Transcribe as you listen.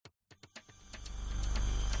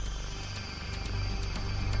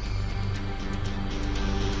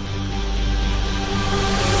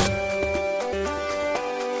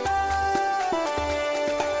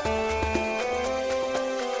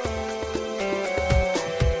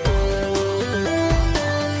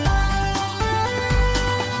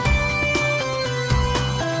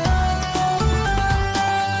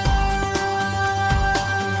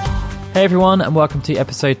Hey everyone, and welcome to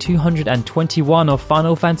episode 221 of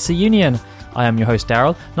Final Fantasy Union. I am your host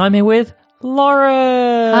Daryl, and I'm here with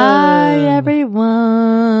Lauren. Hi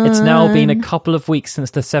everyone. It's now been a couple of weeks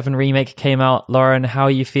since the 7 remake came out. Lauren, how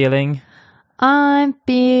are you feeling? I'm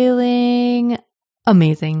feeling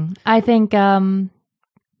amazing. I think,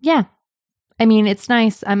 yeah. I mean, it's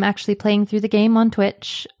nice. I'm actually playing through the game on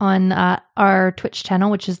Twitch, on our Twitch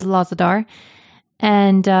channel, which is Lazadar.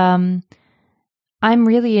 And I'm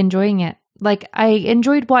really enjoying it. Like, I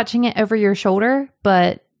enjoyed watching it over your shoulder,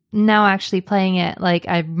 but now actually playing it, like,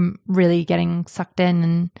 I'm really getting sucked in.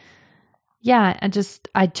 And yeah,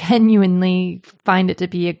 I genuinely find it to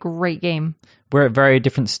be a great game. We're at very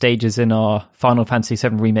different stages in our Final Fantasy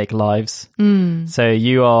VII Remake lives. So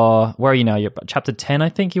you are, where are you now? You're at chapter 10, I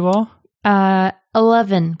think you are?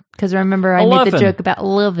 11, because remember I made the joke about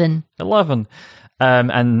 11. 11.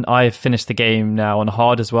 And I've finished the game now on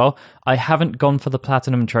hard as well. I haven't gone for the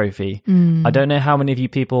platinum trophy. I don't know how many of you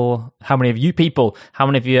guys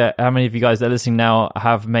that are listening now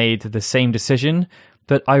have made the same decision,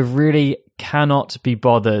 but I really cannot be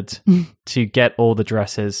bothered to get all the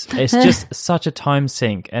dresses. It's just such a time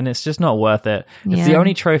sink, and it's just not worth it. It's the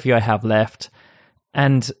only trophy I have left,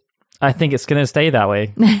 and I think it's going to stay that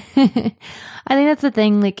way. I think that's the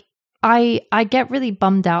thing. Like, I get really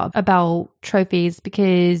bummed out about trophies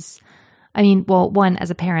because, I mean, well, one, as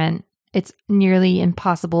a parent, it's nearly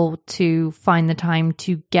impossible to find the time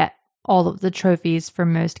to get all of the trophies for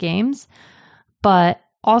most games. But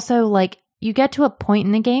also, like, you get to a point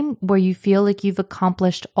in the game where you feel like you've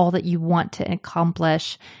accomplished all that you want to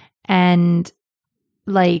accomplish. And,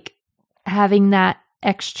 like, having that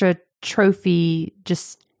extra trophy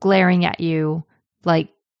just glaring at you, like,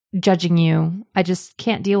 judging you, I just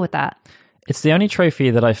can't deal with that. It's the only trophy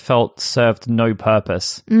that I felt served no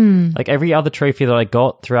purpose. Like every other trophy that I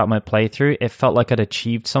got throughout my playthrough, it felt like I'd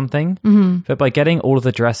achieved something. But by getting all of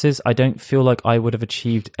the dresses, I don't feel like I would have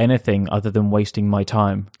achieved anything other than wasting my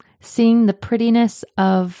time. Seeing the prettiness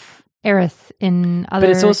of Aerith in other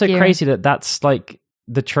But it's also gear. crazy that that's like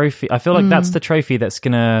the trophy. I feel like that's the trophy that's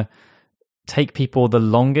going to take people the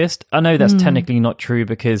longest. I know that's technically not true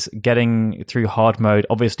because getting through hard mode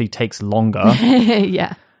obviously takes longer.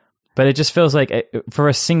 Yeah. But it just feels like for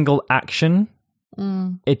a single action,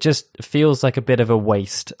 it just feels like a bit of a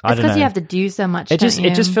waste. I don't know. Because you have to do so much. It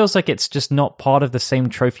just feels like it's just not part of the same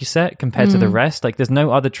trophy set compared to the rest. Like there's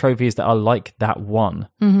no other trophies that are like that one.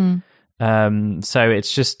 So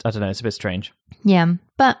it's just, I don't know, it's a bit strange. Yeah.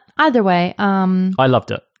 But either way, I loved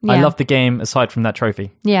it. Yeah. I loved the game aside from that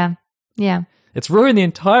trophy. Yeah. Yeah. It's ruined the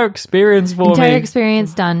entire experience for me. Entire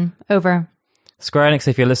experience done. Over. Square Enix,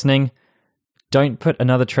 if you're listening, don't put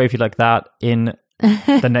another trophy like that in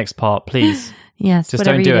the next part, please. Yes, just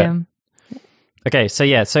whatever don't do you do. Okay, so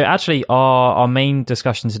yeah, so actually our main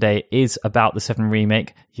discussion today is about the 7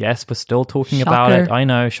 remake. Yes, we're still talking about it. I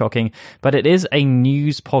know, shocking. But it is a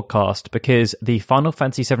news podcast because the Final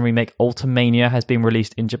Fantasy 7 remake Ultimania has been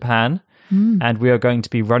released in Japan. And we are going to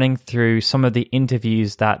be running through some of the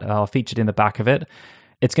interviews that are featured in the back of it.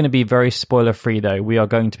 It's going to be very spoiler-free, though. We are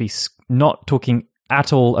going to be not talking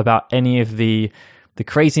at all about any of the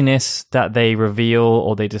craziness that they reveal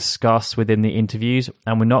or they discuss within the interviews.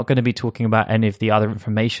 And we're not going to be talking about any of the other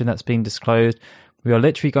information that's being disclosed. We are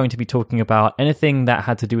literally going to be talking about anything that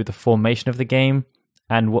had to do with the formation of the game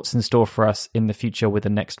and what's in store for us in the future with the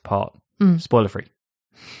next part. Spoiler-free.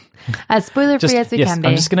 As spoiler-free as we can be.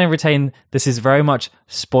 I'm just going to retain this is very much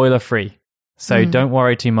spoiler-free. So don't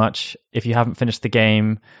worry too much if you haven't finished the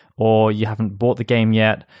game or you haven't bought the game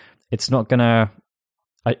yet. It's not going to...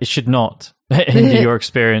 It should not hinder your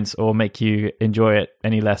experience or make you enjoy it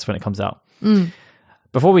any less when it comes out.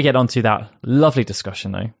 Before we get on to that lovely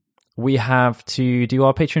discussion, though, we have to do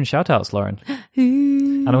our Patreon shout-outs, Lauren.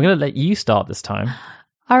 And I'm going to let you start this time.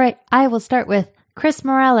 All right, I will start with Chris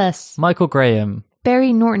Morales, Michael Graham,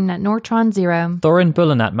 Barry Norton at Nortron Zero, Thorin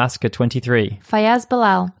Bullen at Massacre 23, Fayaz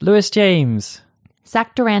Bilal, Lewis James,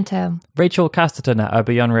 Zach Duranto, Rachel Casterton at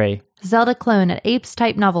Obeyon Ray, Zelda Clone at Apes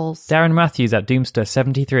Type Novels, Darren Matthews at Doomster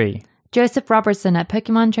 73, Joseph Robertson at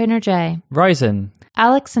Pokemon Trainer J, Ryzen,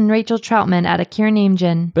 Alex and Rachel Troutman at Akira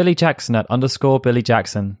Namejin, Billy Jackson at _Billy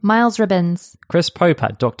Jackson, Miles Ribbons, Chris Pope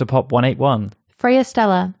at Dr. Pop 181, Freya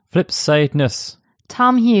Stella, Flip Side Nuss,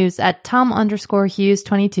 Tom Hughes at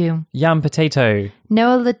Tom_Hughes22, Yam Potato,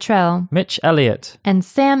 Noah Littrell, Mitch Elliott, and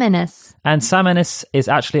Sam Innes. And Sam Innes is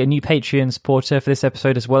actually a new Patreon supporter for this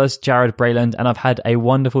episode, as well as Jared Brayland, and I've had a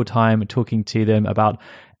wonderful time talking to them about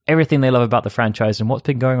everything they love about the franchise and what's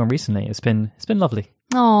been going on recently. It's been lovely.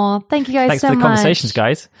 Oh, thank you guys Thanks so for the much. conversations,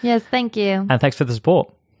 guys. Yes, thank you. And thanks for the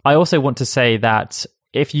support. I also want to say that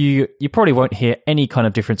if you probably won't hear any kind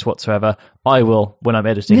of difference whatsoever. I will when I'm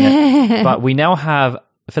editing it. But we now have,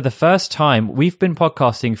 for the first time, we've been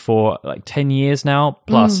podcasting for like 10 years now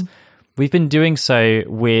plus. We've been doing so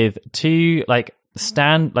with two like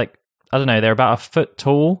I don't know, they're about a foot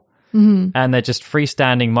tall, and they're just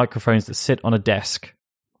freestanding microphones that sit on a desk,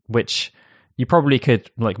 which you probably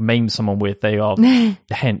could like maim someone with. They are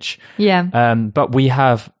hench. Yeah. But we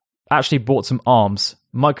have actually bought some arms,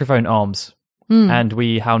 microphone arms, and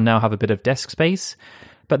we now have a bit of desk space.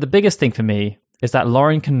 But the biggest thing for me is that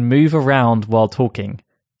Lauren can move around while talking,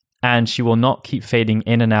 and she will not keep fading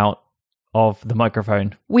in and out of the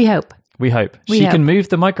microphone. We hope. She can move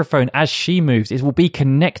the microphone as she moves. It will be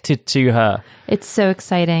connected to her. It's so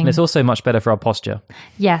exciting. And it's also much better for our posture.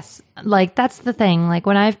 Yes. Like, that's the thing. Like,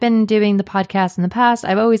 when I've been doing the podcast in the past,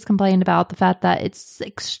 I've always complained about the fact that it's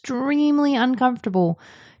extremely uncomfortable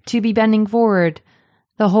to be bending forward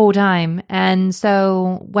the whole time. And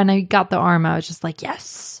so when I got the arm, I was just like,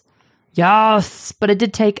 yes. But it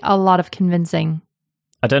did take a lot of convincing.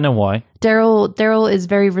 I don't know why. Daryl is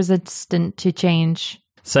very resistant to change.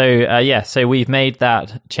 So we've made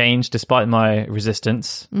that change despite my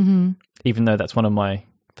resistance, even though that's one of my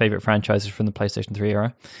favorite franchises from the PlayStation 3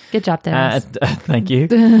 era. Good job, Dennis. Thank you.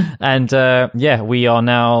 And we are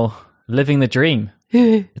now living the dream.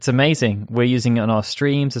 It's amazing. We're using it on our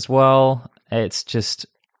streams as well. It's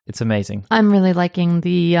amazing. I'm really liking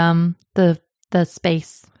the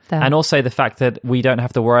space, though. And also the fact that we don't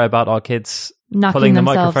have to worry about our kids knocking pulling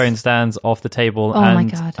themselves. the microphone stands off the table and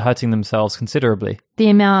hurting themselves considerably. The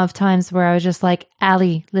amount of times where I was just like,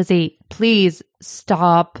 Allie, Lizzie, please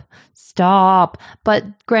stop. But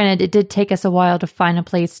granted, it did take us a while to find a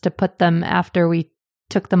place to put them after we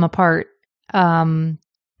took them apart.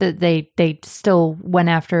 They still went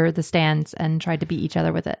after the stands and tried to beat each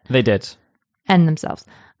other with it. They did. And themselves.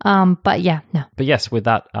 But yeah, no. But yes, with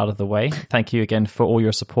that out of the way, thank you again for all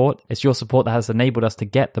your support. It's your support that has enabled us to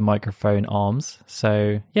get the microphone arms.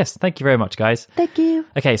 So yes, thank you very much, guys. Thank you.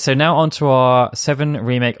 Okay, so now on to our 7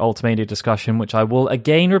 Remake Ultimania discussion, which I will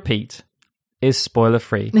again repeat is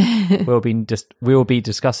spoiler-free. We will be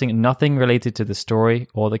discussing nothing related to the story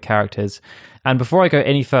or the characters. And before I go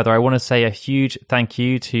any further, I want to say a huge thank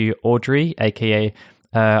you to Audrey, aka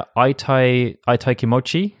Aitai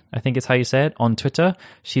Kimochi, I think is how you say it, on Twitter.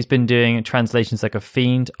 She's been doing translations like a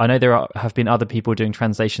fiend. I know there have been other people doing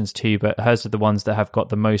translations too, but hers are the ones that have got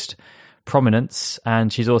the most prominence.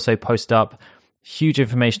 And she's also posted up huge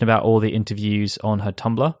information about all the interviews on her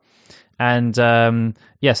Tumblr. And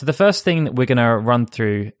so the first thing that we're going to run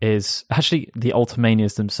through is actually the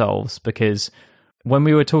Ultimanias themselves, because when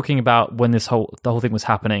we were talking about when the whole thing was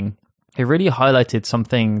happening, it really highlighted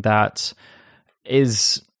something that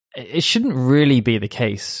it shouldn't really be the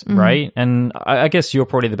case, right? And I guess you're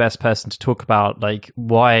probably the best person to talk about like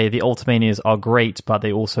why the Ultimanias are great, but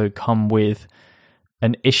they also come with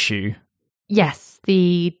an issue. Yes,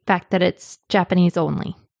 the fact that it's Japanese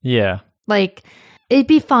only. Yeah. Like, it'd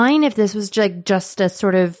be fine if this was like just a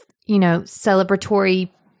sort of, celebratory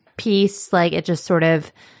piece. Like, it just sort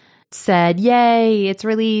of said, yay, it's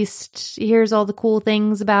released, here's all the cool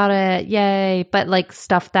things about it, yay. But like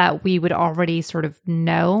stuff that we would already sort of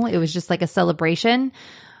know. It was just like a celebration.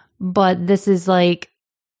 But this is like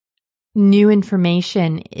new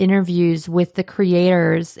information, interviews with the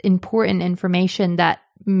creators, important information that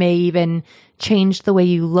may even change the way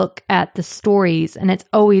you look at the stories. And it's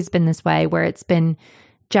always been this way, where it's been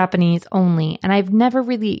Japanese only. And I've never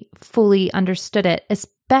really fully understood it,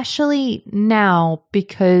 especially now,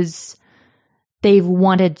 because they've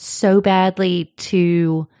wanted so badly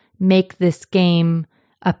to make this game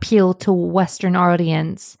appeal to a Western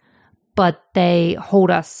audience, but they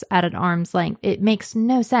hold us at an arm's length. It makes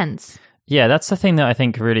no sense. Yeah, that's the thing that I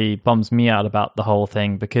think really bums me out about the whole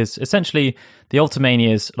thing, because essentially the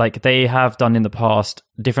Ultimanias, like they have done in the past,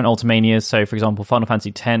 different Ultimanias. So, for example, Final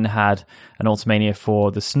Fantasy X had an Ultimania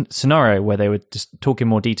for the scenario, where they would just talk in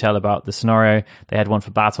more detail about the scenario. They had one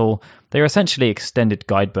for battle. They were essentially extended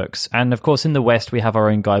guidebooks. And of course, in the West, we have our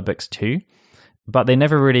own guidebooks too, but they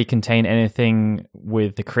never really contain anything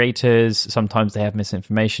with the creators. Sometimes they have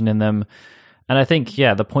misinformation in them. And I think,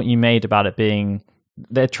 the point you made about it being,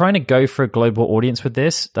 they're trying to go for a global audience with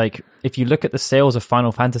this. Like, if you look at the sales of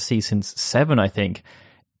Final Fantasy since 7, I think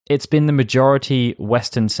it's been the majority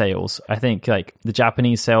Western sales. I think like the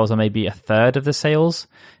Japanese sales are maybe a third of the sales,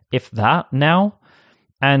 if that now.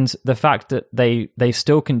 And the fact that they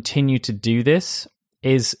still continue to do this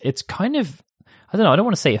it's kind of, I don't know, I don't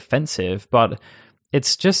want to say offensive, but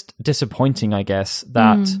it's just disappointing, I guess,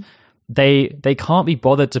 that they can't be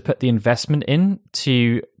bothered to put the investment in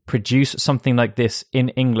to produce something like this in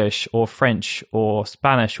English or French or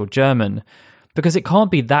Spanish or German, because it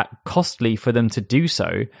can't be that costly for them to do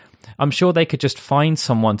so. I'm sure they could just find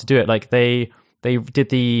someone to do it. Like they did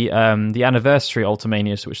the anniversary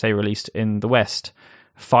Ultimanias, which they released in the West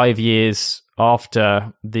 5 years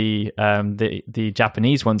after the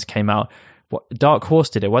Japanese ones came out. Dark Horse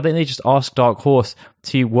did it. Why didn't they just ask Dark Horse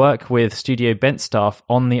to work with Studio Bent staff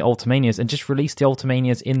on the Ultimanias and just release the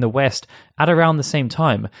Ultimanias in the West at around the same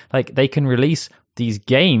time? Like, they can release these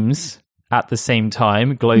games at the same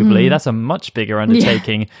time globally. That's a much bigger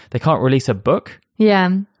undertaking. They can't release a book. Yeah.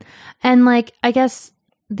 And like, I guess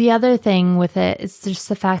the other thing with it is just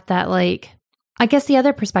the fact that, like, I guess the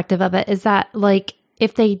other perspective of it is that, like,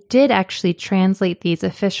 if they did actually translate these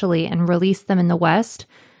officially and release them in the West,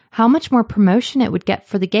 how much more promotion it would get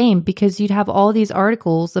for the game, because you'd have all these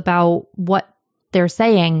articles about what they're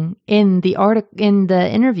saying in the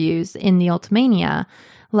interviews in the Ultimania.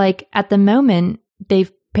 Like, at the moment,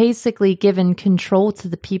 they've basically given control to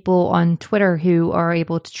the people on Twitter who are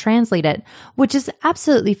able to translate it, which is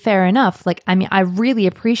absolutely fair enough. Like, I mean, I really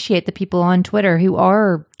appreciate the people on Twitter who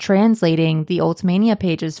are translating the Ultimania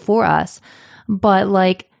pages for us. But,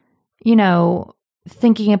 like, you know,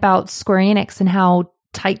 thinking about Square Enix and how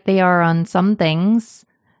tight they are on some things,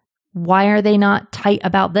 why are they not tight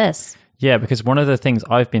about this? Yeah, because one of the things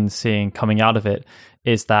I've been seeing coming out of it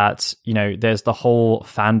is that, you know, there's the whole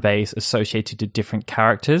fan base associated to different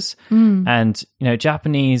characters. And, you know,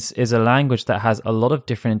 Japanese is a language that has a lot of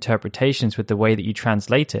different interpretations with the way that you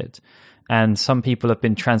translate it. And some people have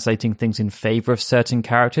been translating things in favor of certain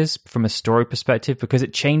characters from a story perspective because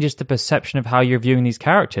it changes the perception of how you're viewing these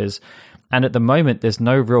characters. And at the moment, there's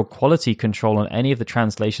no real quality control on any of the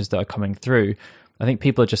translations that are coming through. I think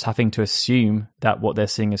people are just having to assume that what they're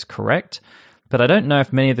seeing is correct. But I don't know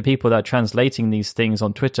if many of the people that are translating these things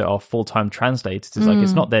on Twitter are full-time translators. It's like,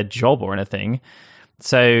 it's not their job or anything.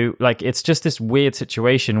 So, like, it's just this weird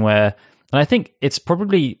situation where, and I think it's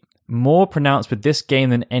probably more pronounced with this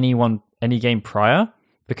game than any game prior,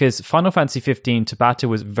 because Final Fantasy 15 Tabata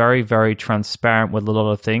was very, very transparent with a lot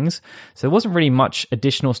of things. So there wasn't really much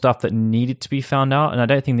additional stuff that needed to be found out. And I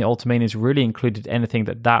don't think the Ultimanias really included anything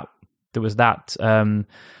that was that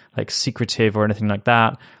like secretive or anything like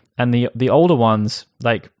that. And the older ones,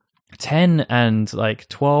 like 10 and like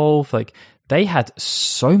 12, like they had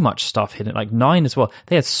so much stuff hidden, like 9 as well.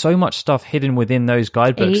 They had so much stuff hidden within those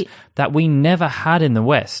guidebooks 8. that we never had in the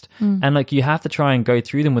West. And like, you have to try and go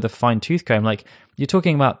through them with a fine tooth comb. Like, you're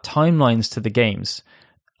talking about timelines to the games,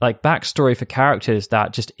 like backstory for characters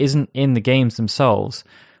that just isn't in the games themselves,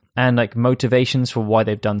 and like motivations for why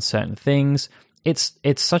they've done certain things. It's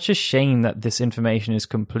such a shame that this information is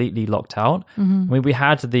completely locked out. I mean, we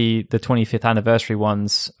had the 25th anniversary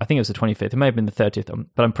ones. I think it was the 25th. It may have been the 30th,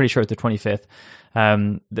 but I'm pretty sure it's the 25th.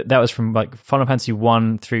 That was from like Final Fantasy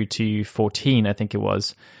 1 through to 14, I think it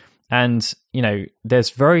was. And, you know,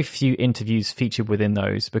 there's very few interviews featured within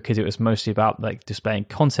those because it was mostly about like displaying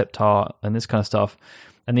concept art and this kind of stuff.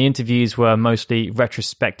 And the interviews were mostly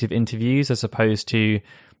retrospective interviews as opposed to,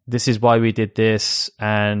 this is why we did this,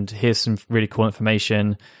 and here's some really cool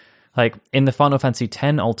information. Like in the Final Fantasy X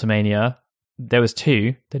Ultimania, there was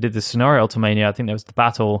 2. They did the scenario Ultimania, I think there was the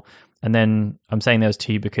battle, and then I'm saying there was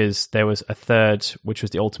 2 because there was a third, which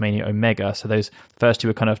was the Ultimania Omega. So those first 2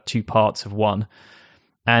 were kind of 2 parts of one.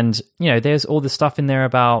 And, you know, there's all this stuff in there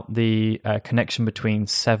about the connection between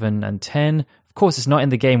 7 and 10. Of course, it's not in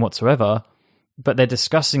the game whatsoever, but they're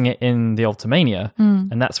discussing it in the Ultimania,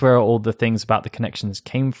 and that's where all the things about the connections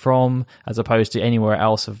came from, as opposed to anywhere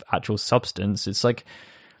else of actual substance. It's like,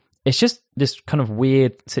 it's just this kind of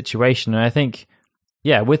weird situation. And I think,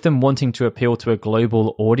 yeah, with them wanting to appeal to a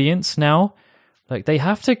global audience now, like they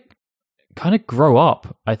have to kind of grow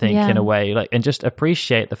up, I think, in a way, like, and just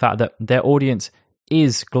appreciate the fact that their audience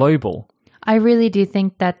is global. I really do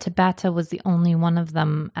think that Tabata was the only one of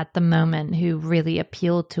them at the moment who really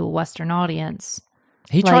appealed to a Western audience.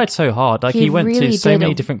 He tried so hard. Like, he went really to so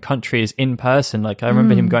many different countries in person. Like, I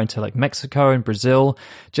remember him going to like Mexico and Brazil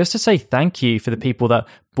just to say thank you for the people that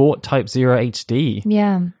bought Type 0 HD.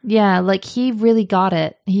 Yeah. Yeah. Like, he really got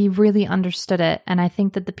it. He really understood it. And I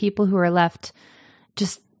think that the people who are left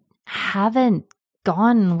just haven't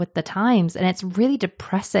gone with the times. And it's really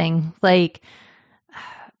depressing. Like,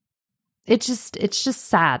 it's just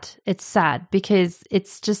sad. It's sad because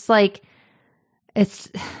it's just like, it's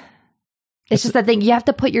just that thing. You have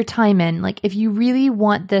to put your time in. Like, if you really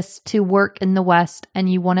want this to work in the West and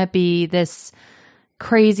you want to be this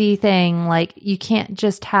crazy thing, like, you can't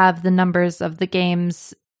just have the numbers of the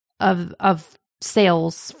games of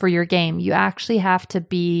sales for your game. You actually have to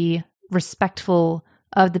be respectful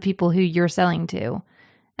of the people who you're selling to.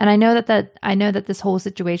 And I know that this whole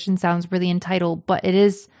situation sounds really entitled, but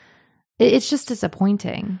it's just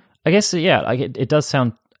disappointing. I guess, yeah, like it does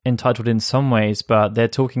sound entitled in some ways, but they're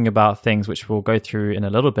talking about things which we'll go through in a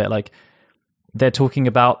little bit. Like they're talking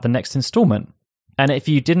about the next installment. And if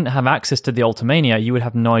you didn't have access to the Ultimania, you would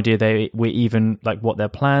have no idea they were even like what their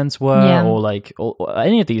plans were or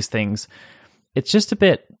any of these things. It's just a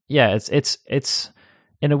bit, yeah, it's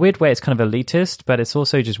in a weird way, it's kind of elitist, but it's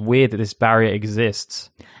also just weird that this barrier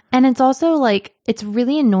exists. And it's also like, it's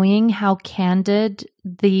really annoying how candid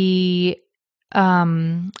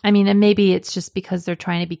and maybe it's just because they're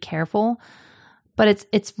trying to be careful, but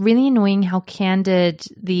it's really annoying how candid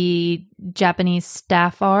the Japanese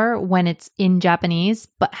staff are when it's in Japanese,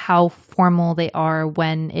 but how formal they are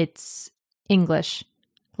when it's English.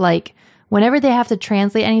 Like whenever they have to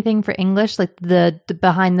translate anything for English, like the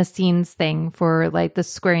behind the scenes thing for like the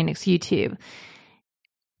Square Enix YouTube,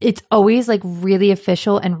 it's always like really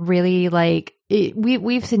official and really like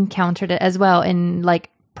we've encountered it as well in like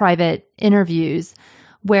private interviews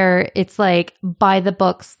where it's like by the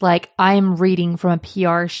books, like I'm reading from a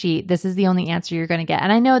PR sheet. This is the only answer you're going to get.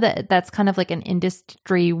 And I know that that's kind of like an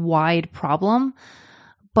industry wide problem,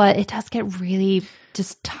 but it does get really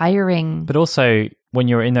just tiring. But also when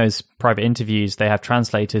you're in those private interviews, they have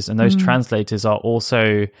translators, and those translators are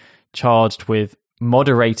also charged with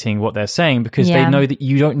moderating what they're saying because they know that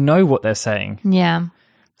you don't know what they're saying. Yeah.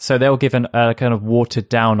 So they'll give a kind of watered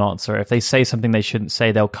down answer. If they say something they shouldn't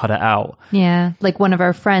say, they'll cut it out. Yeah. Like one of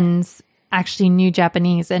our friends actually knew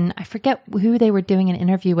Japanese, and I forget who they were doing an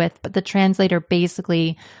interview with, but the translator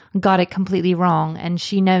basically got it completely wrong, and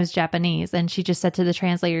she knows Japanese, and she just said to the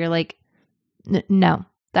translator, like, no,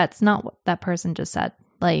 that's not what that person just said.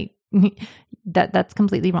 Like that's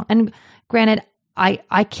completely wrong. And granted,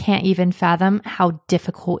 I can't even fathom how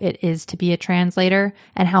difficult it is to be a translator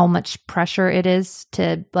and how much pressure it is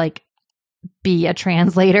to like be a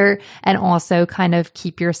translator and also kind of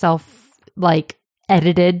keep yourself like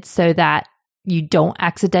edited so that you don't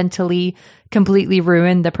accidentally completely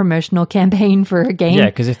ruin the promotional campaign for a game. Yeah,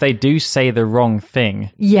 because if they do say the wrong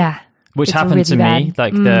thing. Yeah. Which happened really to me,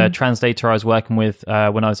 like the translator I was working with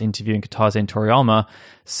when I was interviewing Katase and Toriyama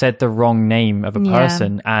said the wrong name of a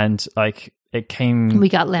person, and like it came... We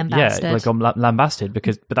got lambasted. Yeah, like lambasted, but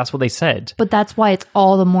that's what they said. But that's why it's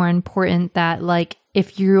all the more important that like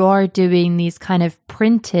if you are doing these kind of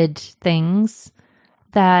printed things,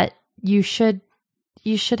 that you should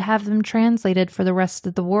have them translated for the rest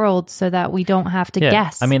of the world so that we don't have to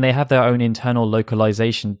guess. I mean, they have their own internal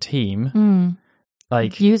localization team.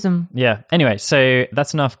 Like use them. Yeah. Anyway, so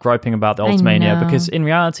that's enough griping about the Ultimania, because in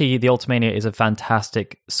reality, the Ultimania is a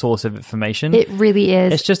fantastic source of information. It really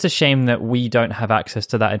is. It's just a shame that we don't have access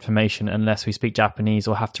to that information unless we speak Japanese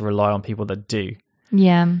or have to rely on people that do.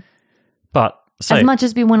 Yeah. But so, as much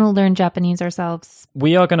as we want to learn Japanese ourselves,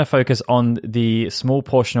 we are going to focus on the small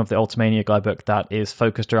portion of the Ultimania guidebook that is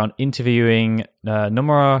focused around interviewing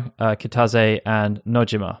Nomura, Kitase, and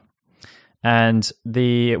Nojima. And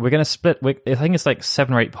we're going to split, I think it's like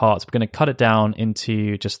 7 or 8 parts. We're going to cut it down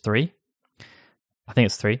into just 3. I think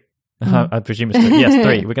it's 3. I presume it's 3. Yes,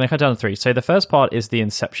 3. We're going to cut down to 3. So the first part is the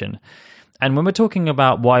inception. And when we're talking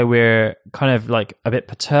about why we're kind of like a bit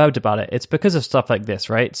perturbed about it, it's because of stuff like this,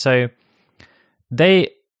 right? So the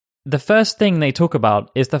first thing they talk about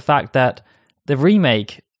is the fact that the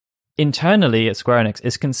remake internally at Square Enix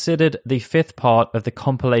is considered the 5th part of the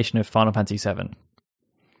compilation of Final Fantasy VII.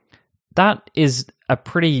 That is a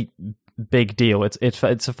pretty big deal. It's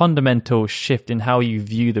a fundamental shift in how you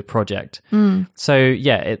view the project. So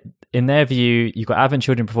yeah, in their view, you've got Advent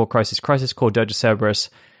Children Before Crisis, Crisis Core, Dirge of Cerberus.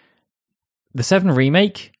 The 7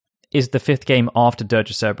 remake is the 5th game after Dirge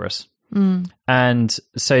of Cerberus. And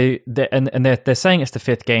so they're saying it's the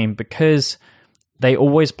 5th game because they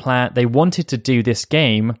always they wanted to do this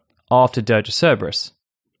game after Dirge of Cerberus.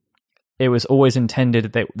 It was always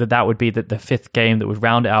intended that would be the 5th game that would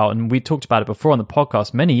round it out. And we talked about it before on the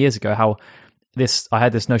podcast many years ago, how I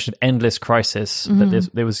had this notion of endless crisis,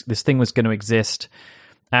 that this thing was going to exist.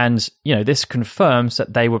 And, you know, this confirms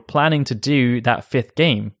that they were planning to do that 5th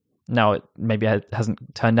game. Now, it maybe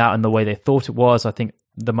hasn't turned out in the way they thought it was. I think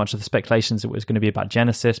much of the speculations it was going to be about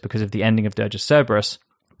Genesis because of the ending of Dirge of Cerberus.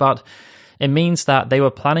 But it means that they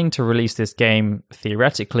were planning to release this game,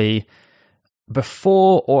 theoretically,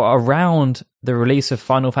 before or around the release of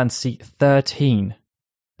Final Fantasy 13.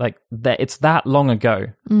 Like, it's that long ago.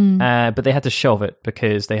 But they had to shelve it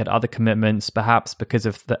because they had other commitments, perhaps because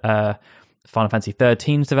of the Final Fantasy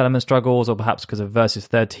 13's development struggles, or perhaps because of Versus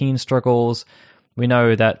 13 struggles. We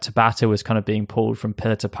know that Tabata was kind of being pulled from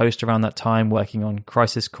pillar to post around that time, working on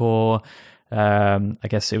Crisis Core. I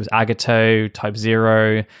guess it was Agato, Type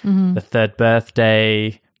Zero, the Third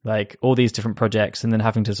Birthday, like all these different projects, and then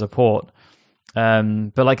having to support.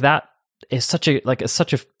 But like that is such a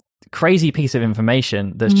crazy piece of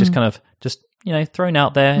information that's just kind of thrown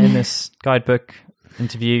out there in this guidebook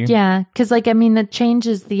interview. Yeah, because that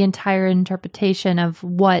changes the entire interpretation of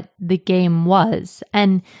what the game was,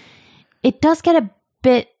 and it does get a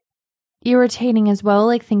bit irritating as well,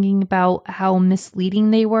 like thinking about how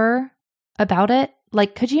misleading they were about it.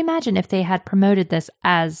 Like, could you imagine if they had promoted this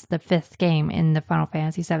as the 5th game in the Final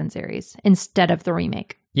Fantasy VII series instead of the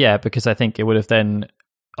remake? Yeah, because I think it would have then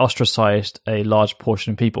ostracized a large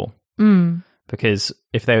portion of people. Because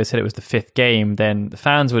if they said it was the 5th game, then the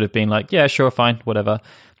fans would have been like, yeah, sure, fine, whatever.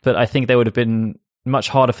 But I think they would have been much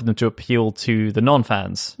harder for them to appeal to the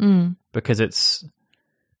non-fans because it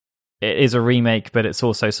is a remake, but it's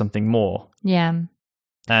also something more. Yeah.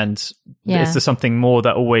 And it's the something more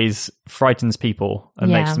that always frightens people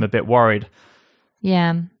and makes them a bit worried.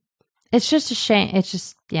 Yeah. It's just a shame. It's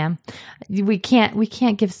just, we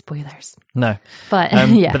can't give spoilers. No. But,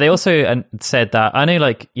 But they also said that, I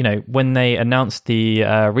know, when they announced the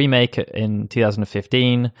remake in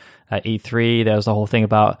 2015 at E3, there was the whole thing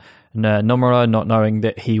about Nomura not knowing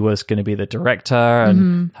that he was going to be the director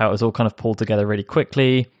and how it was all kind of pulled together really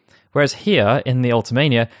quickly. Whereas here in the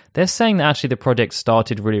Ultimania, they're saying that actually the project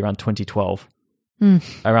started really around 2012.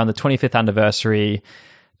 Around the 25th anniversary,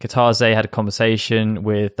 Kitase had a conversation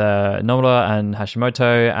with Nomura and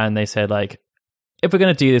Hashimoto, and they said, like, if we're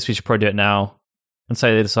going to do this, we should probably do it now. And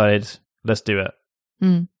so they decided, let's do it.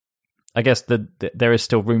 I guess there is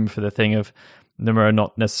still room for the thing of Nomura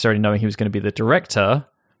not necessarily knowing he was going to be the director,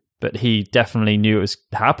 but he definitely knew it was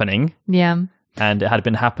happening. Yeah. And it had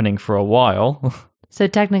been happening for a while. So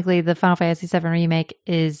technically, the Final Fantasy VII remake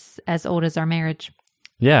is as old as our marriage.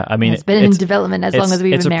 Yeah, I mean, it's been in development as long as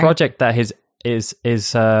we've been married. It's a project that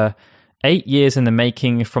is 8 years in the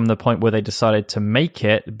making from the point where they decided to make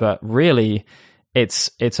it, but really,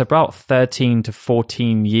 it's about 13 to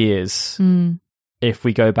 14 years if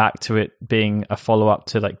we go back to it being a follow up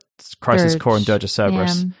to like Crisis Core and Dirge of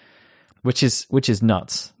Cerberus, which is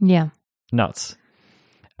nuts. Yeah, nuts.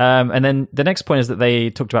 And then the next point is that they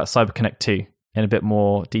talked about CyberConnect 2 in a bit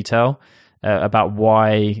more detail about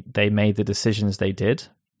why they made the decisions they did.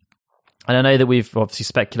 And I know that we've obviously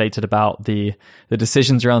speculated about the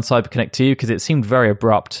decisions around CyberConnect 2 because it seemed very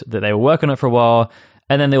abrupt that they were working on it for a while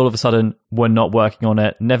and then they all of a sudden were not working on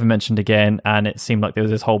it, never mentioned again, and it seemed like there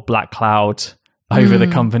was this whole black cloud over the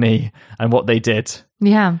company and what they did.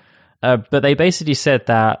 Yeah. But they basically said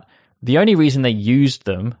that the only reason they used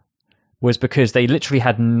them was because they literally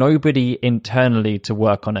had nobody internally to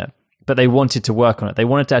work on it. But they wanted to work on it. They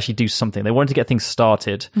wanted to actually do something. They wanted to get things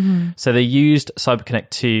started. So they used CyberConnect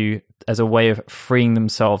 2 as a way of freeing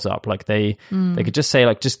themselves up. Like they could just say,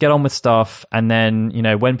 like, just get on with stuff. And then,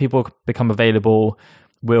 when people become available,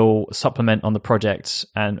 we'll supplement on the project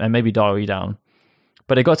and maybe dial you down.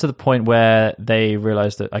 But it got to the point where they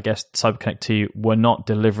realized that, I guess, CyberConnect 2 were not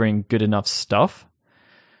delivering good enough stuff.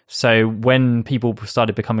 So when people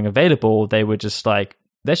started becoming available, they were just like,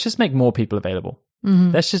 let's just make more people available.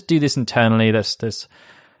 Let's just do this internally. Let's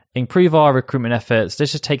improve our recruitment efforts.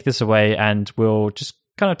 Let's just take this away and we'll just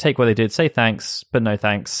kind of take what they did, say thanks, but no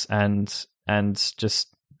thanks, and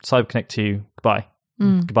just CyberConnect 2, goodbye.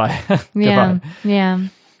 Goodbye. Goodbye. Yeah.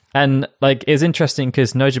 And like, it's interesting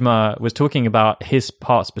because Nojima was talking about his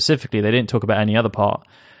part specifically. They didn't talk about any other part,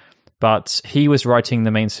 but he was writing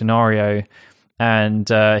the main scenario and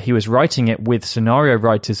he was writing it with scenario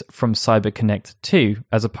writers from CyberConnect 2,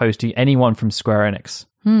 as opposed to anyone from Square Enix,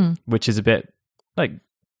 which is a bit, like,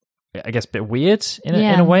 I guess, a bit weird in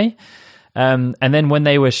a way. And then when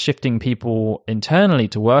they were shifting people internally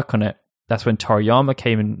to work on it, that's when Toriyama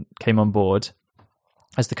came on board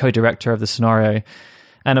as the co-director of the scenario.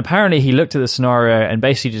 And apparently he looked at the scenario and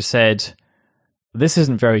basically just said, this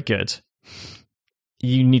isn't very good.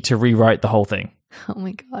 You need to rewrite the whole thing. Oh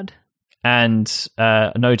my God. And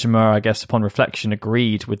Nojima, I guess, upon reflection,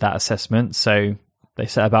 agreed with that assessment. So they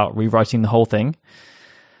set about rewriting the whole thing.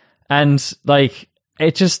 And like,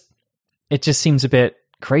 it just seems a bit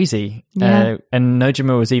crazy. Yeah. And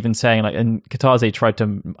Nojima was even saying, like, and Kitase tried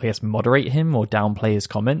to, I guess, moderate him or downplay his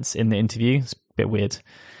comments in the interview. It's a bit weird.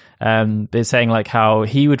 They're saying like how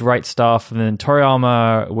he would write stuff and then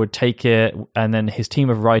Toriyama would take it and then his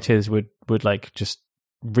team of writers would like just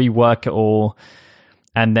rework it all.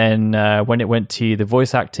 And then when it went to the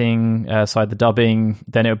voice acting side, the dubbing,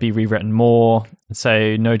 then it would be rewritten more. So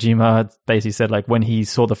Nojima basically said like when he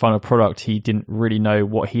saw the final product, he didn't really know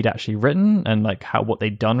what he'd actually written and like what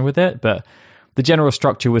they'd done with it. But the general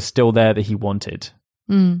structure was still there that he wanted,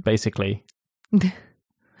 basically.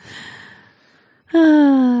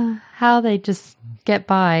 How they just get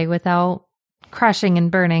by without crashing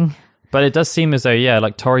and burning. But it does seem as though,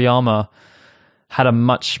 like Toriyama had a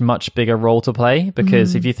much, much bigger role to play,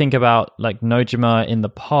 because if you think about like Nojima in the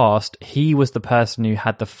past, he was the person who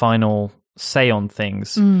had the final say on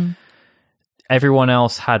things. Everyone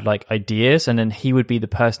else had like ideas, and then he would be the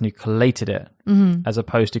person who collated it, as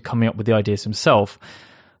opposed to coming up with the ideas himself.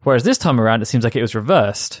 Whereas this time around, it seems like it was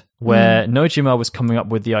reversed, where Nojima was coming up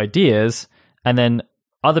with the ideas, and then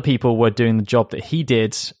other people were doing the job that he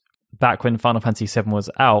did back when Final Fantasy VII was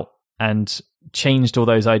out, and changed all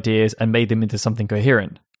those ideas and made them into something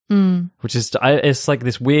coherent. Which is, it's like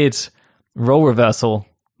this weird role reversal.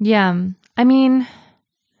 Yeah. I mean,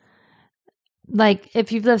 like,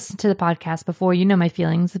 if you've listened to the podcast before, you know my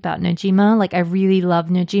feelings about Nojima. Like, I really love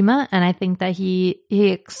Nojima, and I think that he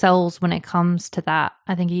excels when it comes to that.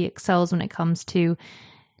 I think he excels when it comes to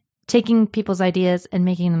taking people's ideas and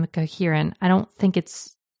making them coherent. I don't think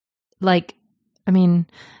it's like, I mean,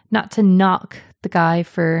 not to knock the guy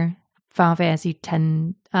for Final Fantasy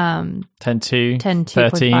 10, 10.2,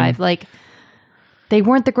 10.2.5. Like, they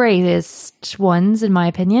weren't the greatest ones, in my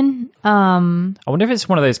opinion. I wonder if it's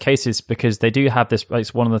one of those cases, because they do have this, like,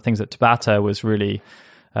 one of the things that Tabata was really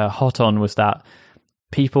hot on was that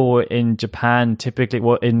people in Japan typically,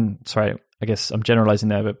 I guess I'm generalizing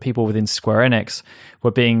there, but people within Square Enix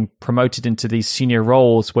were being promoted into these senior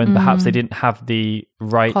roles when perhaps they didn't have the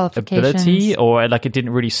right ability, or like it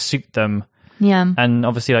didn't really suit them. Yeah. And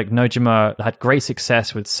obviously, like, Nojima had great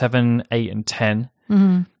success with 7, 8, and 10.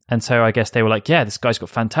 And so I guess they were like, yeah, this guy's got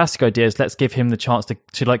fantastic ideas. Let's give him the chance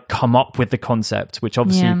to like come up with the concept, which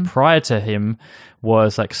obviously prior to him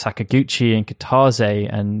was like Sakaguchi and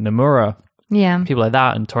Kitase and Nomura. Yeah. People like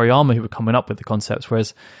that, and Toriyama, who were coming up with the concepts.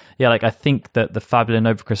 Whereas, like, I think that the Fabula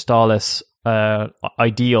Nova Crystallis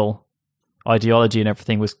ideology and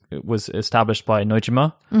everything was established by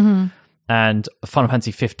Nojima. And Final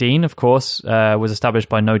Fantasy 15, of course, was established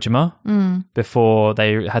by Nojima before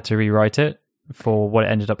they had to rewrite it for what it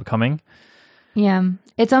ended up becoming. Yeah.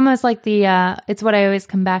 It's almost like it's what I always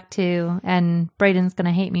come back to, and Brayden's going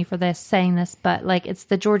to hate me for saying this, but like, it's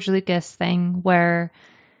the George Lucas thing, where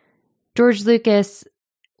George Lucas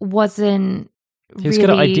wasn't He was good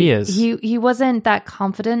at ideas. He wasn't that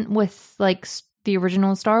confident with like the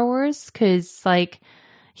original Star Wars, because like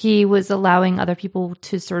he was allowing other people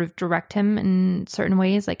to sort of direct him in certain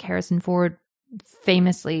ways. Like Harrison Ford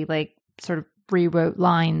famously like sort of rewrote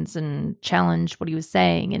lines and challenged what he was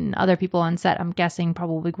saying, and other people on set, I'm guessing,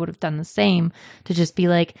 probably would have done the same, to just be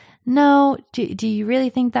like, no, do you really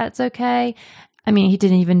think that's okay? I mean, he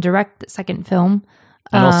didn't even direct the second film.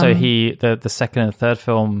 And also the second and third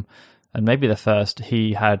film, and maybe the first,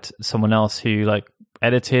 he had someone else who like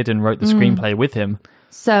edited and wrote the screenplay with him.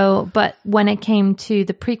 So, but when it came to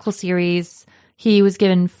the prequel series, he was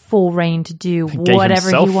given full reign to do whatever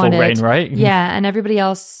he wanted. Full reign, right? Yeah, and everybody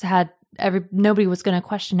else nobody was going to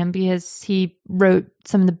question him, because he wrote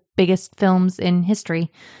some of the biggest films in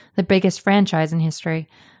history, the biggest franchise in history.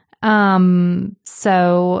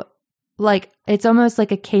 So like, it's almost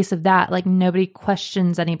like a case of that, like nobody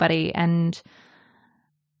questions anybody. And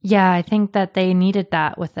yeah, I think that they needed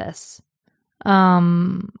that with this.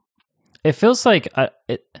 It feels like I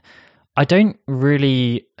don't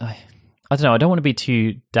really, I don't know, I don't want to be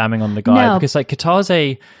too damning on the guy, because like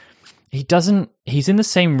Kitase, he's in the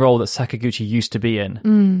same role that Sakaguchi used to be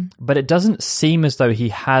in, but it doesn't seem as though he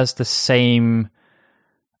has the same,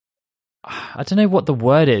 I don't know what the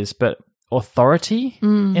word is, but authority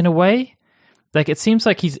in a way. Like, it seems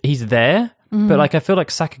like he's there, but like, I feel like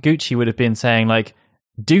Sakaguchi would have been saying like,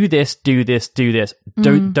 do this, do this, do this.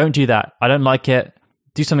 Don't do that. I don't like it.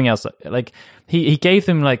 Do something else. Like, he gave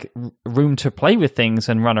them like room to play with things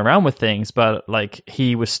and run around with things, but like,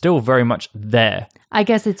 he was still very much there. I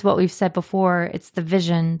guess it's what we've said before. It's the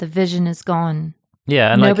vision. The vision is gone.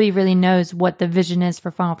 Yeah. And nobody really knows what the vision is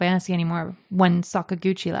for Final Fantasy anymore when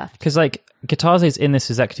Sakaguchi left. Because like, Kitase's in this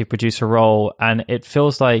executive producer role, and it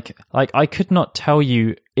feels like I could not tell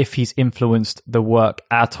you if he's influenced the work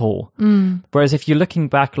at all. Whereas if you're looking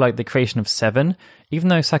back, like the creation of 7, even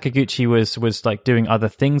though Sakaguchi was like doing other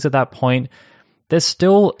things at that point, there's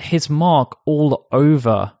still his mark all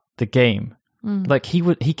over the game. Like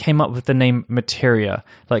he came up with the name Materia.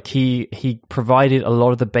 Like he provided a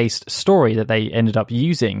lot of the base story that they ended up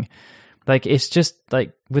using. Like, it's just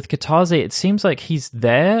like with Kitase, it seems like he's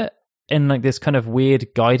there in like this kind of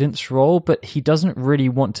weird guidance role, but he doesn't really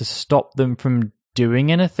want to stop them from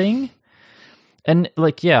doing anything. And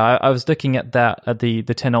like, yeah, I was looking at that at the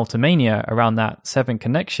 10 Ultimania around that 7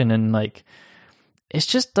 connection, and like, it's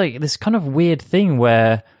just like this kind of weird thing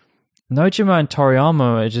where Nojima and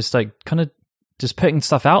Toriyama are just like kind of just putting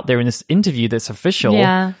stuff out there in this interview that's official.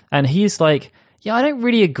 Yeah. And he's like, yeah, I don't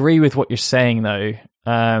really agree with what you're saying though.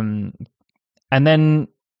 And then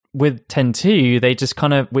with 10-2, they just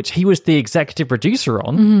kind of, which he was the executive producer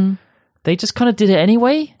on, they just kind of did it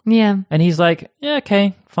anyway. Yeah. And he's like, yeah,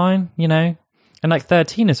 okay, fine, you know. And like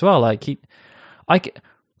 13 as well, like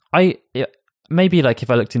maybe like if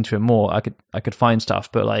I looked into it more, I could find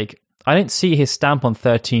stuff, but like I don't see his stamp on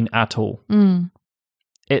 13 at all.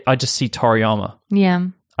 I just see Toriyama. Yeah.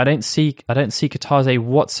 I don't see Kitase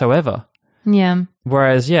whatsoever. Yeah.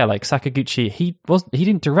 Whereas, yeah, like Sakaguchi, he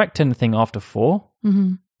didn't direct anything after 4.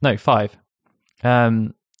 No, 5.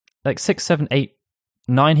 Like 6, 7, 8,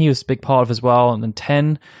 9 he was a big part of as well, and then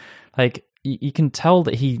 10, like you can tell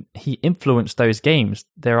that he influenced those games.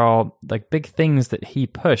 There are like big things that he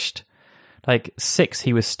pushed. Like 6,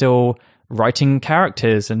 he was still writing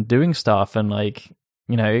characters and doing stuff, and like,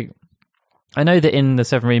 you know, I know that in the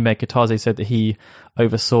 7 remake, Kitase said that he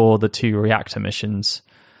oversaw the 2 reactor missions,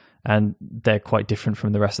 and they're quite different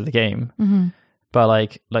from the rest of the game. But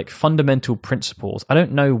like fundamental principles, I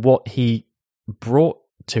don't know what he brought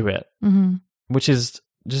to it, which is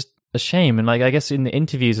just a shame. And like I guess in the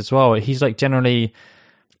interviews as well, he's like generally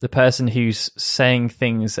the person who's saying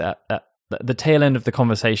things at the tail end of the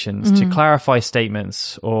conversations to clarify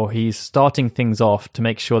statements, or he's starting things off to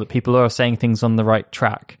make sure that people are saying things on the right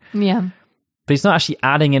track. Yeah. But he's not actually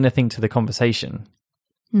adding anything to the conversation.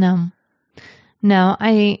 No,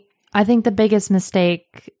 I think the biggest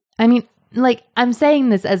mistake, I mean, like, I'm saying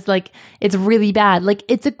this as like, it's really bad. Like,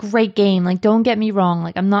 it's a great game. Like, don't get me wrong.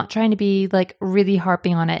 Like, I'm not trying to be like really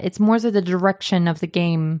harping on it. It's more so the direction of the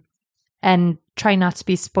game, and try not to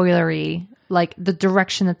be spoilery, like the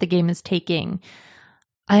direction that the game is taking.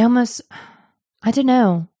 I don't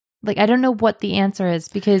know. Like, I don't know what the answer is,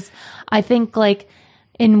 because I think like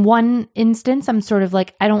in one instance, I'm sort of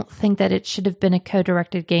like, I don't think that it should have been a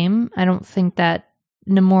co-directed game. I don't think that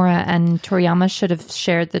Nomura and Toriyama should have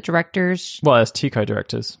shared the directors. Well, there's 2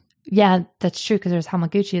 co-directors. Yeah, that's true, because there's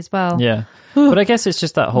Hamaguchi as well. Yeah, but I guess it's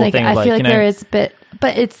just that whole like, thing. I feel like you know, there is, but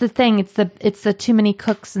it's the thing. It's the too many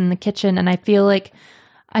cooks in the kitchen, and I feel like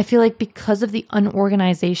because of the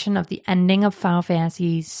unorganization of the ending of Final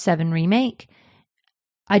Fantasy VII Remake,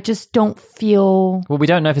 I just don't feel. Well, we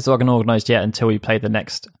don't know if it's organized yet until we play the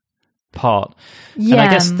next part. Yeah. And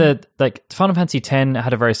I guess Final Fantasy X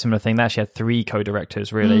had a very similar thing. They actually had 3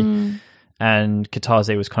 co-directors, really. And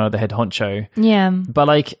Kitase was kind of the head honcho. Yeah. But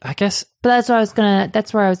like, I guess. But that's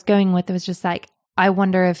where I was going with. It was just like, I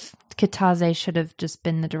wonder if Kitase should have just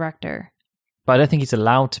been the director. But I don't think he's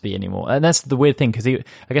allowed to be anymore. And that's the weird thing, because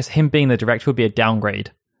I guess him being the director would be a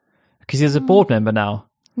downgrade. Because he's a board member now.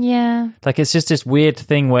 Yeah. Like, it's just this weird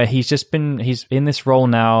thing where he's in this role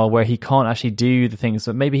now where he can't actually do the things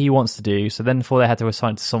that maybe he wants to do. So then before they had to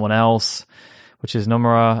assign to someone else, which is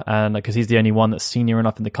Nomura, and because he's the only one that's senior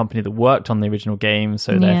enough in the company that worked on the original game.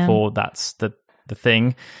 So therefore that's the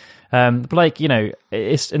thing. But like, you know,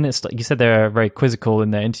 it's like you said, they're very quizzical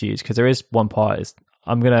in their interviews, because there is one part,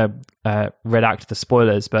 I'm going to redact the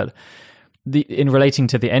spoilers, but in relating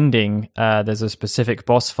to the ending, there's a specific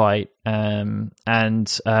boss fight, and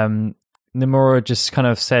Nomura just kind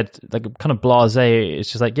of said, like, kind of blasé, it's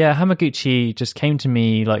just like, yeah, Hamaguchi just came to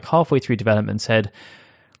me like halfway through development and said,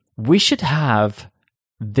 we should have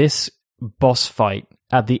this boss fight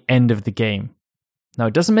at the end of the game. Now,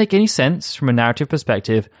 it doesn't make any sense from a narrative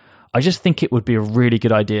perspective. I just think it would be a really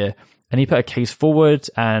good idea. And he put a case forward,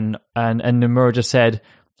 and Nomura just said,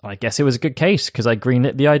 I guess it was a good case because I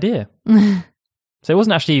greenlit the idea. So it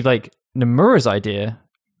wasn't actually like Nomura's idea.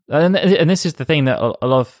 And this is the thing that a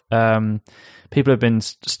lot of people have been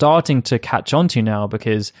starting to catch on to now,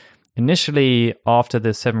 because initially after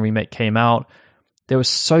the 7 remake came out, there was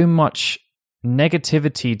so much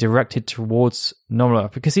negativity directed towards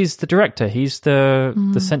Nomura because he's the director, he's the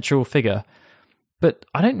central figure. But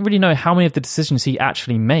I don't really know how many of the decisions he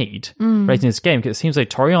actually made raising this game, because it seems like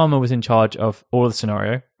Toriyama was in charge of all of the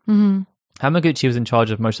scenario. Hamaguchi was in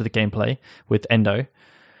charge of most of the gameplay with Endo.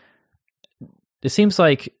 It seems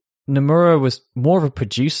like Nomura was more of a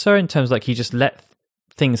producer in terms of like he just let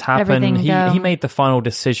things happen. He made the final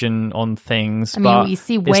decision on things. I mean, we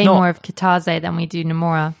see way more of Kitase than we do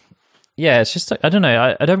Nomura. Yeah, it's just like, I don't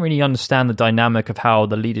know. I don't really understand the dynamic of how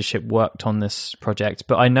the leadership worked on this project,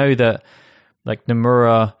 but I know that like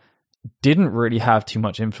Nomura didn't really have too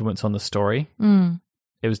much influence on the story.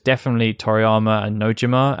 It was definitely Toriyama and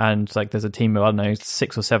Nojima, and like there's a team of, I don't know,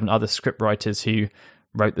 6 or 7 other script writers who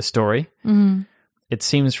wrote the story. It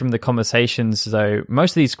seems from the conversations though,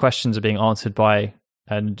 most of these questions are being answered by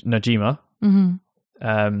Nojima.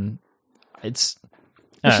 It's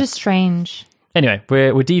It's just strange. Anyway,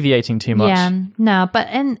 we're deviating too much. Yeah, no, but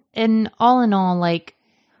in all, like,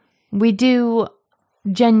 we do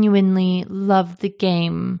genuinely love the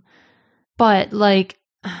game, but like,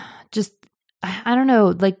 just I don't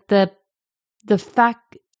know, like the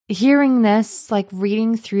fact hearing this, like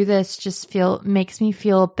reading through this, just makes me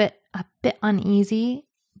feel a bit uneasy.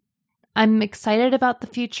 I'm excited about the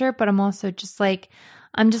future, but I'm also just like,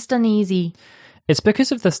 I'm just uneasy. It's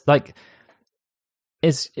because of this, like.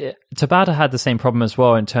 Tabata had the same problem as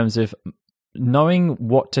well in terms of knowing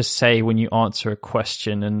what to say when you answer a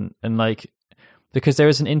question, and like, because there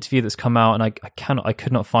is an interview that's come out and I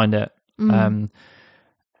could not find it.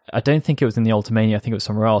 I don't think it was in the Ultimania, I think it was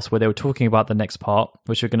somewhere else, where they were talking about the next part,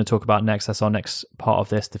 which we're going to talk about next. That's our next part of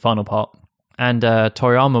this, the final part. And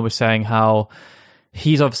Toriyama was saying how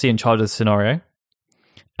he's obviously in charge of the scenario,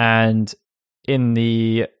 and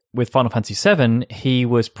with Final Fantasy VII, he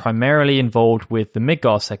was primarily involved with the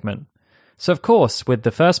Midgar segment. So, of course, with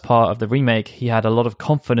the first part of the remake, he had a lot of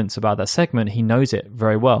confidence about that segment. He knows it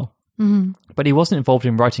very well. Mm-hmm. But he wasn't involved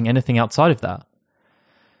in writing anything outside of that.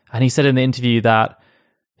 And he said in the interview that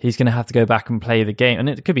he's going to have to go back and play the game. And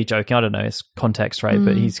it could be joking, I don't know, it's context, right?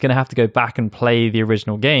 But he's going to have to go back and play the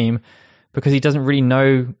original game because he doesn't really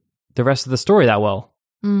know the rest of the story that well.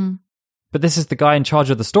 But this is the guy in charge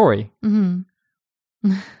of the story.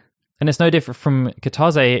 And it's no different from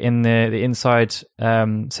Kitase in the Inside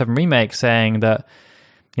 7 remake saying that,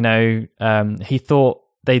 you know, he thought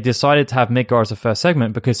they decided to have Midgar as a first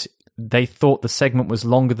segment because they thought the segment was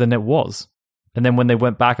longer than it was. And then when they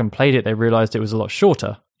went back and played it, they realized it was a lot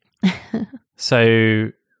shorter. So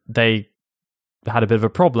they had a bit of a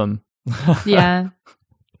problem. Yeah.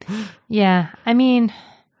 I mean...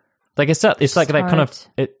 Like it's like that kind of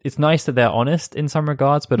it's nice that they're honest in some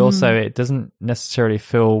regards, but also it doesn't necessarily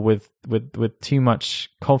fill with too much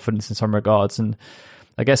confidence in some regards. And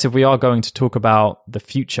I guess if we are going to talk about the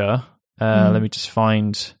future, let me just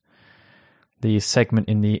find the segment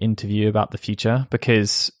in the interview about the future,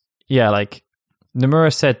 because like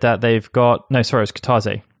Nomura said that they've got it was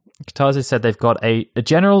Kitase. Kitase said they've got a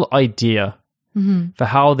general idea for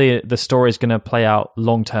how the story is going to play out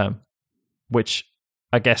long term, which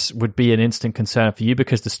I guess would be an instant concern for you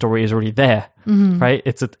because the story is already there, right?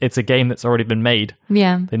 It's a game that's already been made.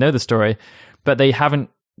 Yeah. They know the story, but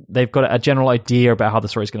they've got a general idea about how the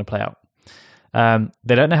story is going to play out.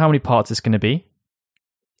 They don't know how many parts it's going to be.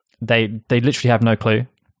 They literally have no clue.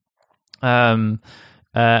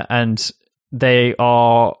 And they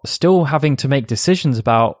are still having to make decisions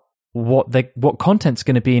about what content's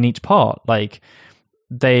going to be in each part. Like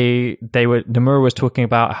Nomura was talking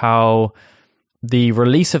about how the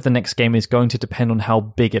release of the next game is going to depend on how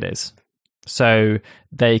big it is. So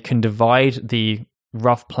they can divide the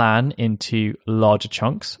rough plan into larger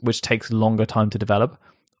chunks, which takes longer time to develop,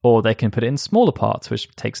 or they can put it in smaller parts, which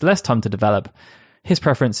takes less time to develop. His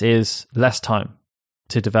preference is less time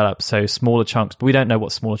to develop, so smaller chunks. But we don't know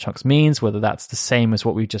what smaller chunks means, whether that's the same as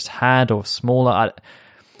what we just had or smaller.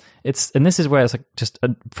 And this is where it's like just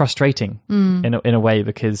frustrating in a way,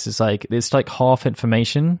 because it's like half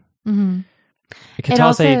information.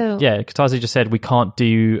 Kitase just said we can't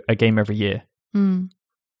do a game every year.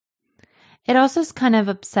 It also is kind of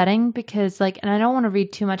upsetting because, like, and I don't want to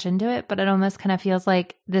read too much into it, but it almost kind of feels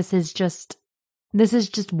like this is just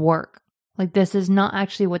work. Like, this is not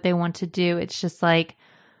actually what they want to do. It's just like,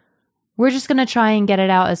 we're just going to try and get it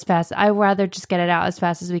out as fast. I'd rather just get it out as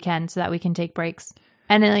fast as we can so that we can take breaks.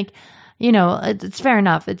 And then, like, you know, it's fair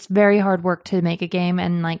enough. It's very hard work to make a game,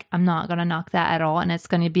 and like, I'm not going to knock that at all. And it's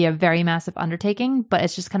going to be a very massive undertaking, but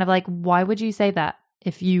it's just kind of like, why would you say that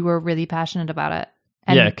if you were really passionate about it?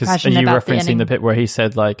 And because are you referencing the bit where he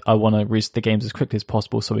said, like, I want to release the games as quickly as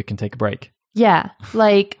possible so we can take a break? Yeah.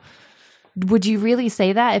 Like, would you really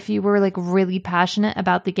say that if you were like really passionate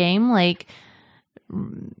about the game? Like,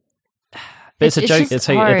 it's a joke.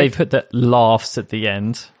 They put the laughs at the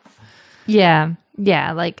end. Yeah.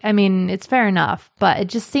 Like, I mean, it's fair enough, but it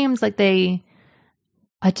just seems like I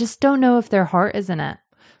just don't know if their heart is in it.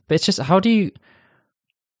 But it's just, how do you,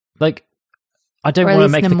 like, I don't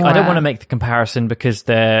want to make the comparison because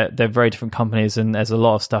they're very different companies and there's a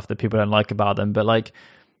lot of stuff that people don't like about them. But like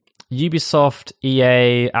Ubisoft,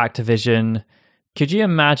 EA, Activision, could you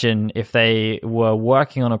imagine if they were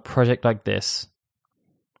working on a project like this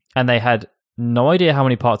and they had no idea how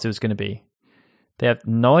many parts it was going to be? They have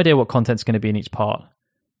no idea what content's going to be in each part.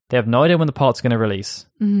 They have no idea when the part's going to release.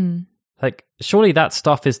 Like, surely that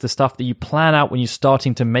stuff is the stuff that you plan out when you're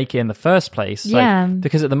starting to make it in the first place. Yeah. Like,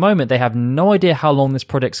 because at the moment, they have no idea how long this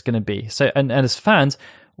project's going to be. So, and as fans,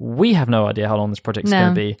 we have no idea how long this project's going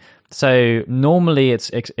to be. So normally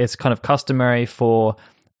it's kind of customary for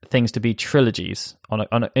things to be trilogies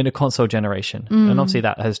in a console generation. And obviously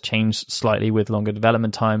that has changed slightly with longer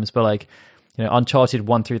development times, but like, you know, Uncharted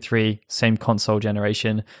 1 through 3, same console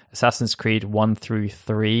generation. Assassin's Creed 1 through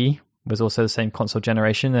 3 was also the same console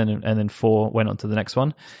generation, and then 4 went on to the next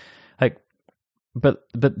one. Like, but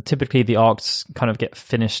typically the arcs kind of get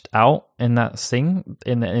finished out in that thing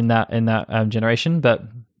in that generation. But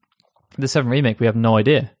the 7 remake, we have no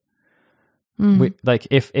idea. Like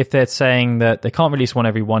if they're saying that they can't release one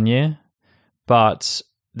every 1 year, but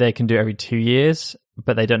they can do it every 2 years,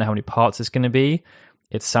 but they don't know how many parts it's going to be.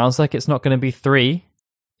 It sounds like it's not going to be 3.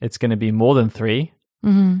 It's going to be more than 3.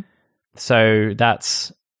 So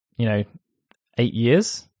that's, you know, 8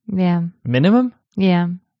 years. Yeah. Minimum. Yeah.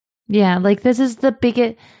 Yeah. Like this is the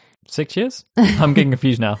biggest. 6 years. I'm getting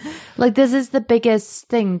confused now. Like this is the biggest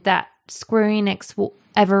thing that Square Enix will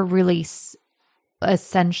ever release,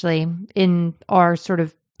 essentially, in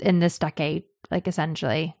this decade. Like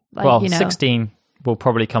essentially. Like, well, you know, 16 will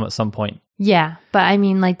probably come at some point. Yeah, but I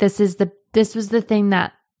mean, like this was the thing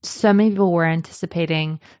that so many people were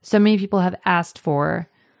anticipating, so many people have asked for.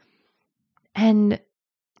 And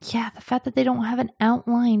yeah, the fact that they don't have an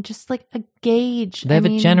outline, just like a gauge. They have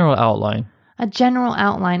a general outline. A general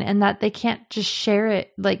outline, and that they can't just share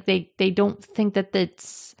it. Like they don't think that they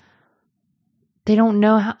don't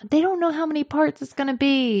know how many parts it's going to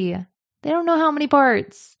be. They don't know how many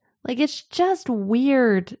parts. Like it's just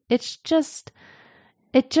weird. It just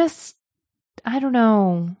I don't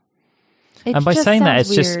know. And by saying that,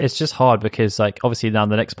 it's just hard because, like, obviously now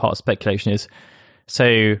the next part of speculation is,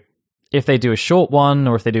 so if they do a short one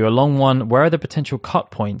or if they do a long one, where are the potential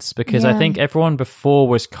cut points? Because I think everyone before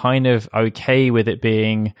was kind of okay with it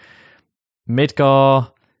being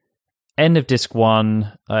Midgar, end of disc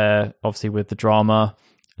 1, obviously with the drama,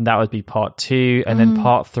 and that would be part 2, and then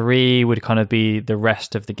part 3 would kind of be the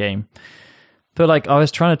rest of the game. But like, I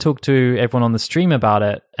was trying to talk to everyone on the stream about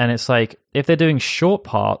it, and it's like, if they're doing short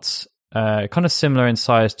parts, kind of similar in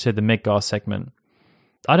size to the Midgar segment,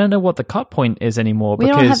 I don't know what the cut point is anymore. We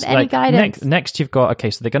because don't have any guidance. Next you've got,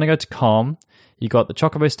 okay, so they're going to go to Calm, you've got the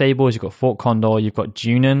Chocobo Stables, you've got Fort Condor, you've got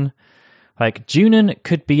Junon. Like, Junon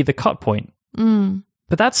could be the cut point.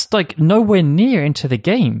 But that's like nowhere near into the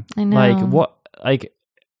game. I know. Like, what, like,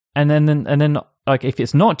 and then like, if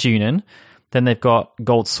it's not Junon, then they've got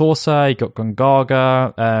Gold Saucer, you've got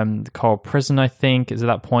Gongaga, the Coral Prison, I think, is at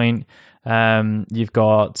that point. You've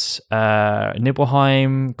got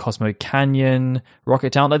Nibelheim, Cosmo Canyon,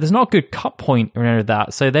 Rocket Town. Like, there's not a good cut point or any of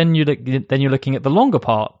that. So then you're looking at the longer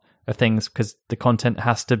part of things because the content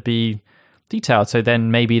has to be detailed. So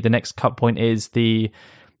then maybe the next cut point is the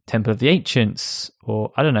Temple of the Ancients,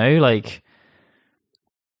 or I don't know, like.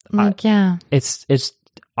 Yeah.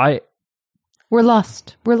 We're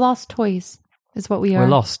lost. We're lost toys, is what we are. We're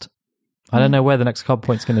lost. I don't know where the next cut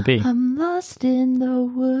point's going to be. I'm lost in the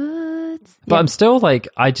woods. But I'm still like,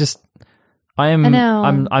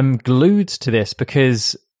 I'm glued to this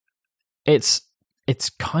because it's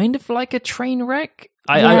kind of like a train wreck.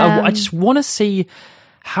 I just want to see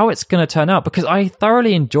how it's going to turn out because I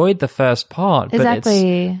thoroughly enjoyed the first part.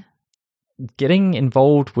 Exactly. But it's getting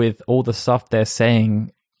involved with all the stuff they're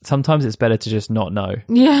saying. Sometimes it's better to just not know.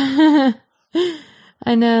 Yeah,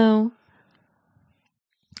 I know.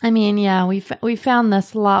 I mean, yeah, we found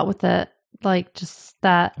this a lot with it, like just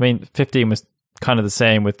that. I mean, 15 was kind of the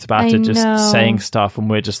same with Tabata just saying stuff, and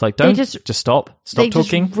we're just like, just stop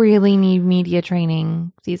talking. Just really need media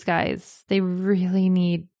training. These guys, they really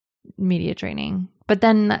need media training. But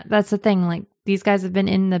then that's the thing, like these guys have been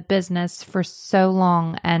in the business for so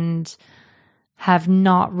long and have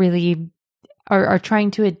not really are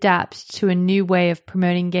trying to adapt to a new way of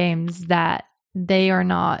promoting games that they are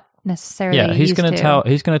not necessarily. Yeah, he's going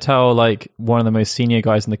to tell like one of the most senior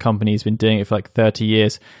guys in the company who's been doing it for like 30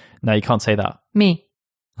 years. No, you can't say that. Me.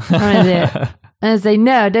 I'm going to do it. I'm going to say,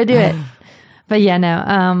 no, don't do it. But yeah,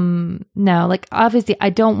 no, like obviously I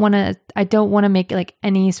don't want to make like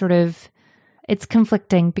any sort of, it's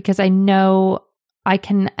conflicting because I know I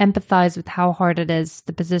can empathize with how hard it is,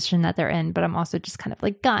 the position that they're in, but I'm also just kind of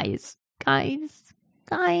like, guys, why?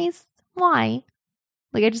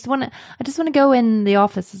 Like I just want to go in the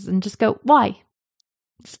offices and just go, why?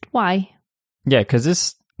 Just why? Yeah, because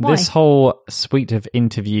this whole suite of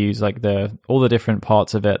interviews, like all the different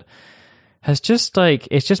parts of it, has just like,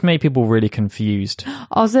 it's just made people really confused.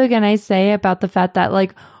 Also, can I say about the fact that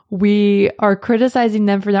like, we are criticizing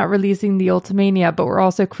them for not releasing the Ultimania, but we're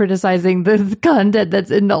also criticizing the content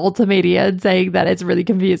that's in the Ultimania and saying that it's really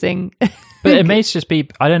confusing. But it may just be,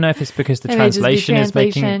 I don't know if it's because the translation is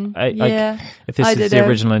making, if this is the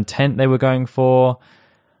original intent they were going for.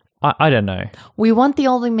 I don't know. We want the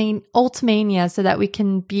Ultimania so that we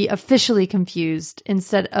can be officially confused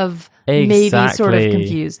instead of maybe sort of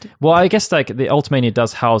confused. Well, I guess like the Ultimania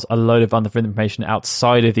does house a load of other information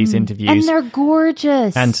outside of these interviews. And they're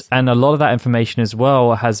gorgeous. And a lot of that information as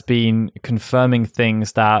well has been confirming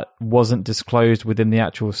things that wasn't disclosed within the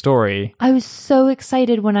actual story. I was so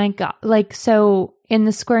excited when I got, so in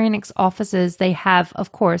the Square Enix offices, they have,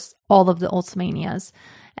 of course, all of the Ultimanias.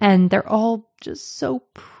 And they're all just so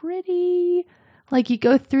pretty. Like you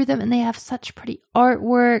go through them and they have such pretty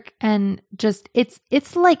artwork and just it's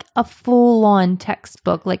like a full-on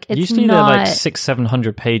textbook. Like it's usually not, they're like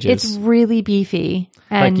 600-700 pages. It's really beefy.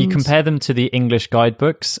 And like you compare them to the English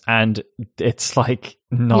guidebooks and it's like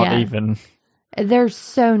not even. They're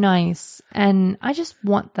so nice and I just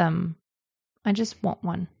want them. I just want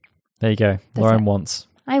one. There you go. Lauren wants.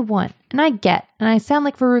 I want and I get and I sound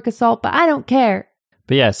like Veruca Salt, but I don't care.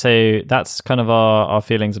 But yeah, so that's kind of our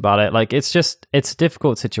feelings about it. Like, it's a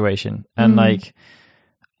difficult situation. And we're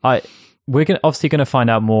obviously going to find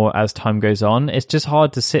out more as time goes on. It's just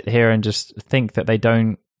hard to sit here and just think that they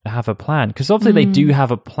don't have a plan. Because obviously they do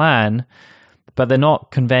have a plan, but they're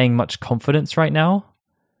not conveying much confidence right now.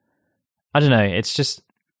 I don't know. It's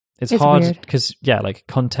hard because, like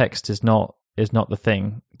context is not the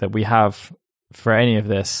thing that we have for any of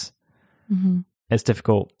this. Mm-hmm. It's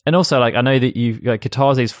difficult. And also, like, I know that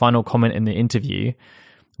Katase's final comment in the interview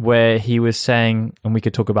where he was saying, and we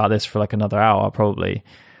could talk about this for like another hour probably,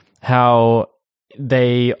 how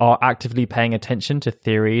they are actively paying attention to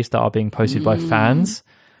theories that are being posted by fans.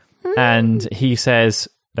 And he says,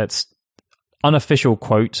 that's unofficial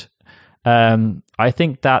quote, I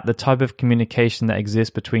think that the type of communication that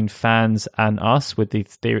exists between fans and us with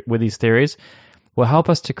these theories will help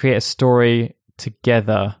us to create a story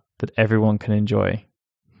together that everyone can enjoy.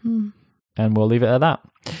 And we'll leave it at that.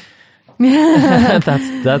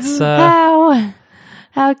 that's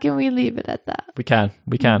how can we leave it at that? We can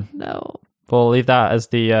no, we'll leave that as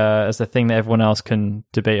the thing that everyone else can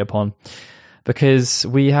debate upon, because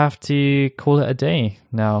we have to call it a day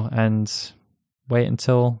now and wait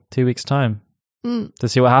until 2 weeks time to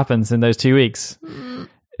see what happens in those 2 weeks.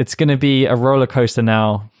 It's going to be a roller coaster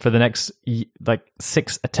now for the next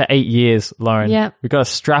 6 to 8 years, Lauren. Yeah. We've got to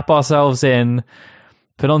strap ourselves in,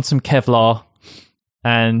 put on some Kevlar,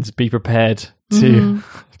 and be prepared to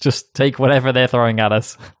just take whatever they're throwing at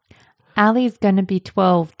us. Allie's going to be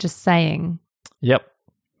 12, just saying. Yep.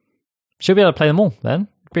 She'll be able to play them all then.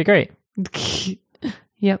 It'd be great.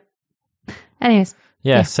 Yep. Anyways.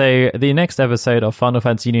 Yeah, so the next episode of Final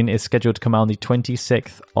Fantasy Union is scheduled to come out on the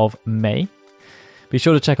 26th of May. Be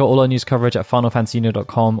sure to check out all our news coverage at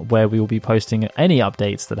finalfantasyunion.com, where we will be posting any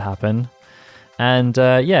updates that happen. And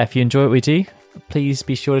if you enjoy what we do, please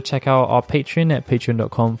be sure to check out our Patreon at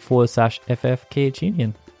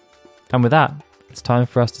patreon.com/FFKHUnion. And with that, it's time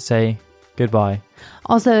for us to say goodbye.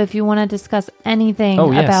 Also, if you want to discuss anything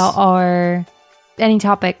about any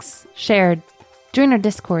topics shared, join our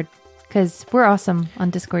Discord, because we're awesome on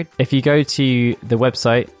Discord. If you go to the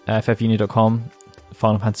website, ffunion.com,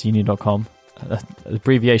 finalfantasyunion.com,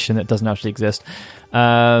 abbreviation that doesn't actually exist.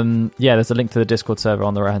 There's a link to the Discord server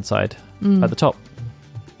on the right hand side at the top.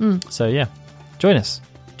 So join us.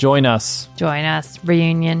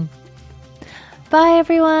 Reunion. Bye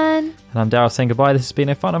everyone. And I'm Daryl saying goodbye. This has been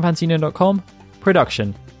a finalfantasyunion.com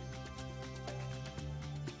production.